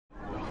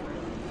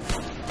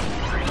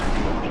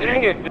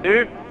Dang it,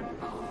 dude!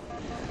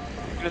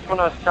 Just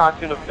when I was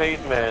shot you in the face,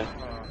 man.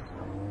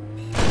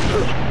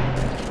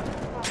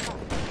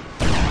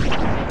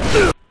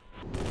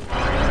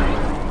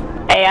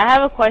 Hey, I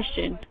have a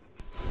question.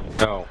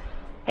 No.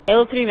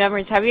 Halo 3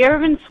 members, have you ever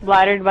been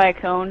splattered by a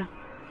cone?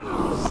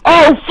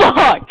 Oh,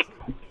 fuck!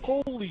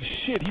 Holy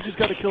shit, he just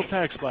got a kill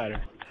tag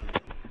splatter.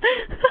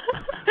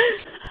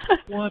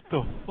 What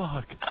the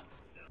fuck?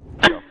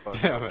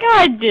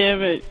 God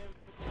damn it.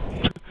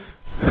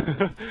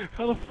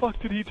 How the fuck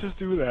did he just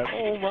do that?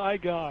 Oh my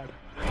god.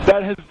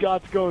 That has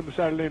got to go in the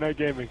Saturday Night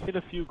Gaming. Hit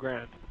a few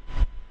grand.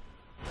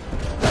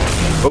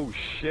 Oh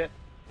shit.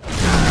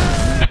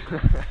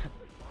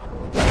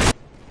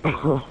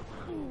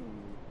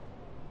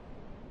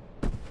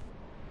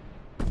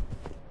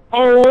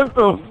 Oh, what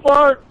the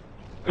fuck?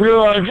 You're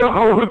like,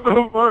 oh, what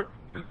the fuck?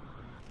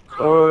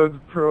 Oh, that's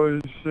pro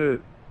as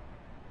shit.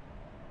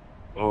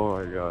 Oh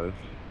my gosh.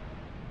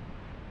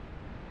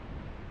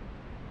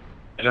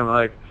 And I'm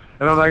like,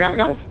 I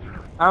got,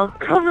 I'm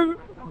coming.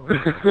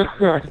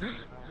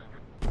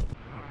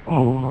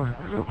 Oh my,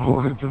 oh,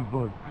 what the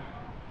fuck?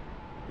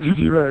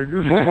 Easy Max.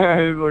 He's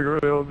like, where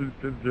the hell these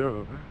kids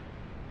go?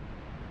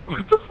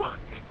 What the fuck?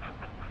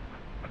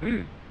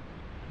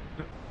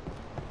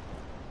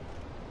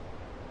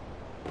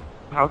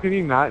 How can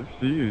he not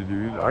see you,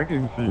 dude? I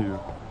can see you.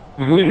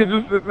 You're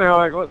just sitting there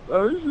like, what?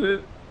 Oh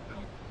shit.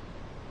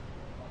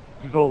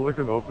 He's all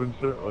looking up and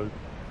shit, like.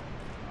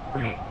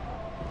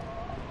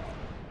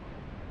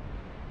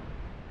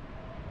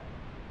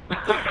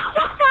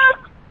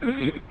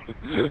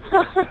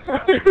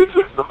 You're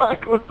just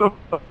like, what the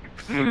fuck?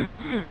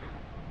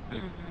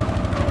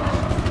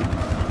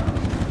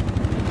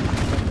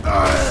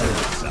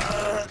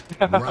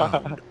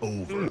 Round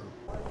over.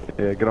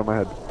 Yeah, get on my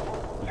head.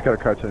 Just gotta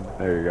crouch in.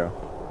 There you go.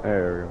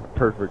 There we go.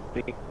 Perfect.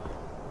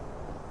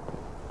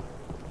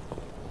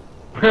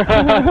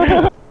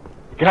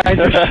 Guys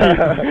are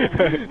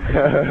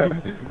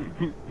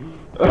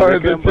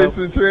Alright, the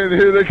Jason train,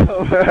 here they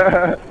come.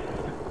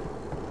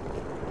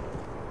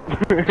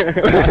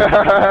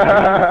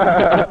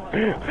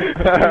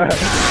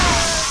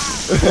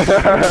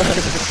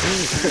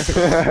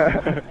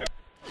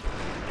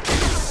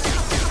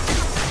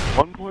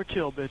 One more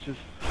kill, bitches.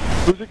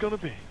 Who's it gonna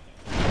be?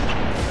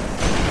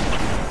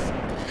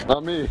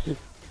 Not me.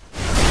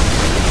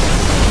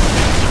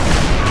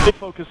 Hey,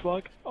 focus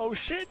log. Oh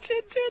shit,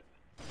 shit, shit.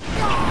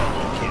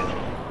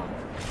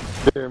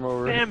 Game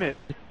over. Damn it.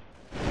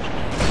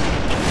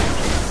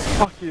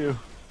 Fuck you.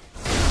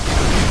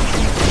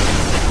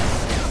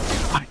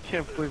 I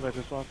can't believe I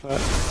just lost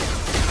that.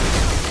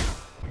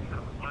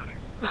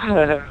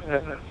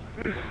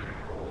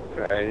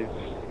 Guys,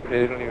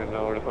 they don't even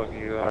know where the fuck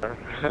you are.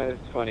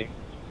 It's funny.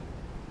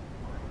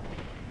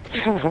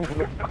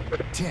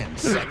 10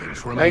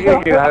 seconds I remaining.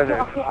 gotta get out of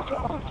there.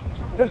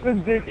 That's a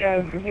dick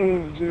ass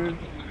move, dude.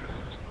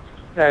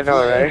 I know,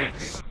 right?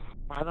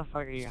 Why the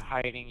fuck are you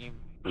hiding, you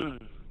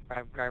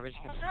garbage?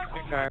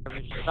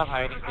 Garbage. Stop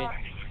hiding, bitch.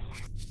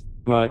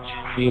 Much.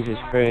 Jesus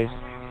Christ.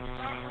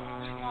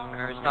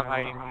 Garbage, stop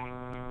hiding.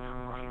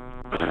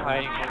 Stop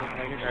hiding,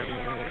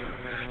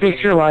 garbage.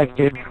 Fix your life,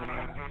 dude.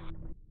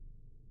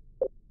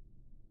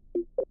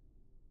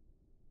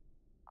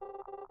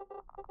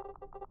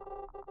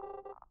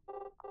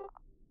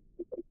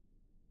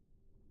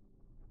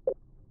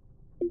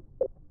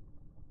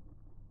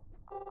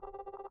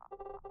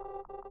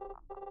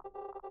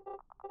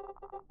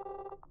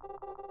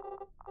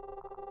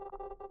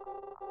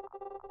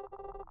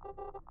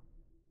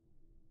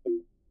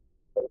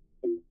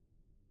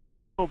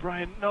 Oh,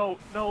 Brian, no,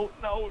 no,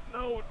 no,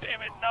 no,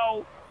 damn it,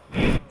 no!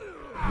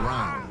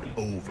 Round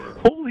over.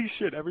 Holy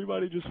shit,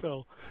 everybody just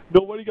fell.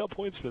 Nobody got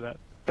points for that.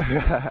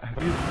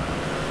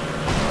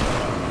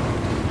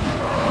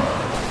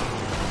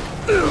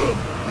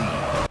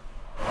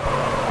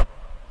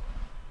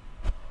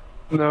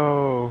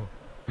 No.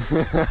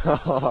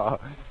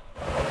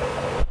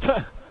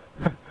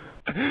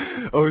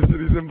 Oh shit,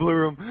 he's in blue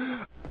room.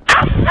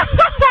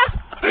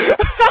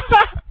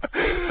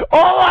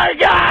 Oh my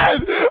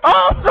god!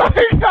 Oh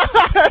my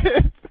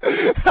god!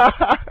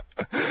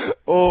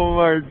 Oh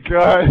my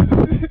god!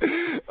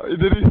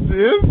 Did he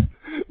see us?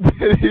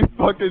 Did he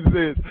fucking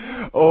see us?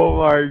 Oh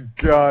my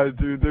god,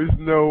 dude, there's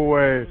no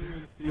way.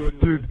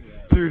 Dude,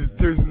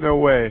 there's no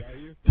way.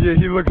 Yeah,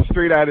 he looked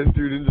straight at us,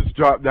 dude, and just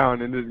dropped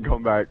down and didn't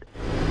come back.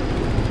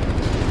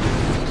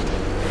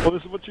 Well,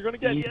 this is what you're gonna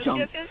get. Yes,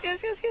 yes, yes, yes,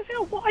 yes, yes,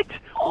 yes, what?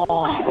 Oh,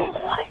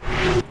 what?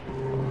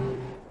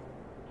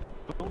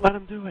 Don't let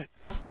him do it.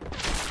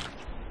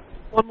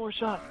 One more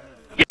shot.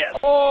 Yes!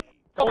 Oh!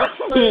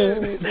 You're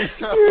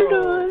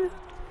done.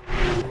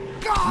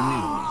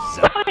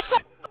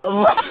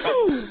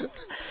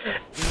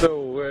 No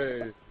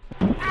way.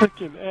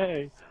 Fucking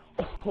A.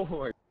 Oh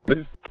my god,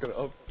 he's gonna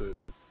upset.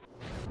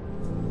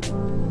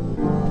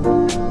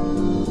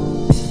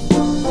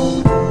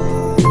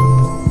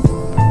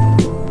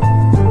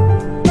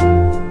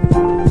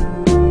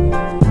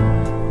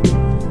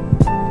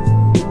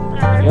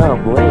 Yo,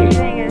 Blade.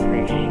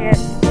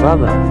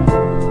 Brother.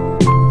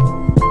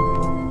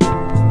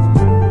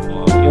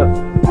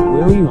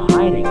 are you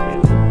hiding,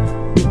 dude?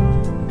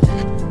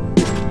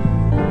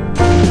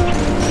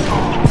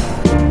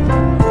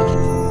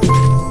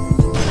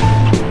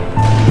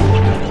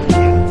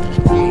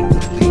 Gain the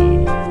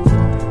lead.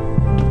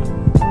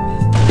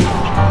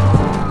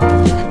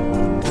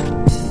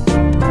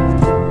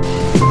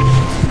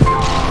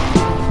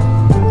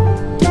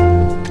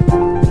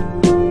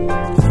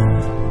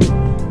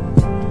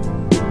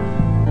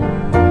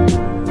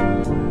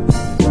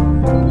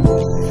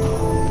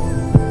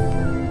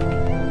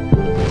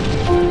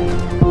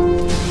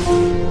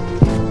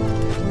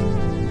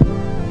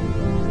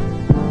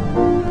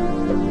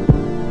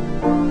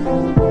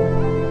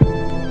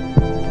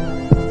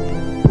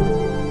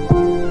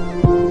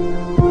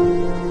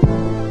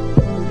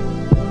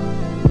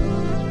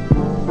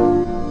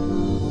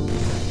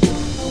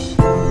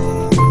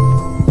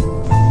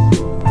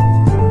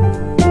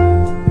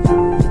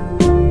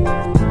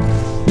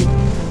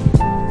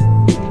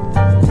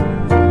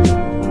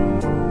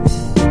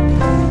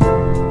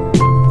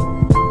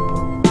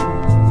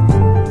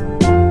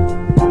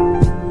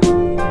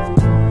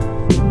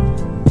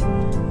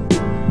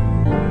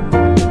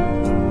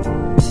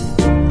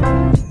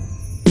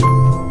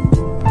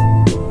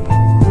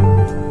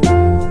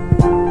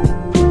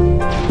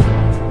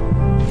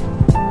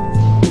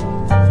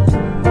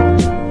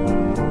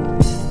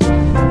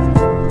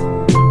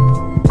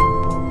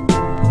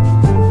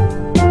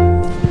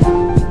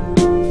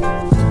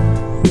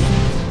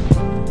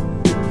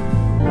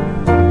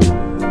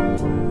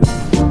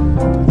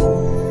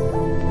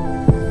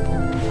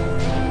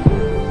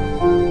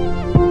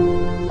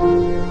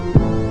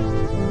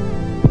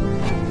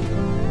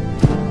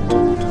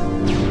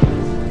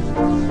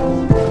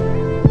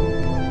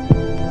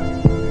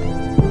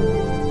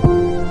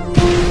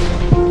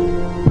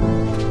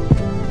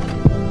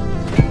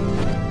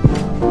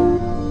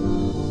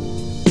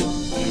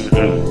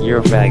 You're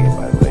a faggot,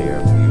 by the way.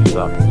 You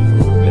suck, you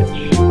little bitch.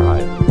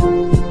 Right.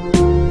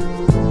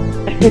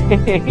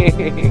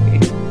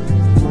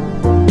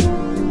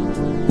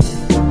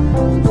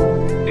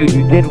 Dude,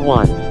 you did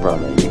once,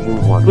 brother. You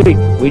moved once. Wait,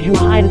 would you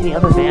hide in the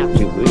other map,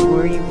 too?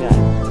 Where are you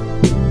guys?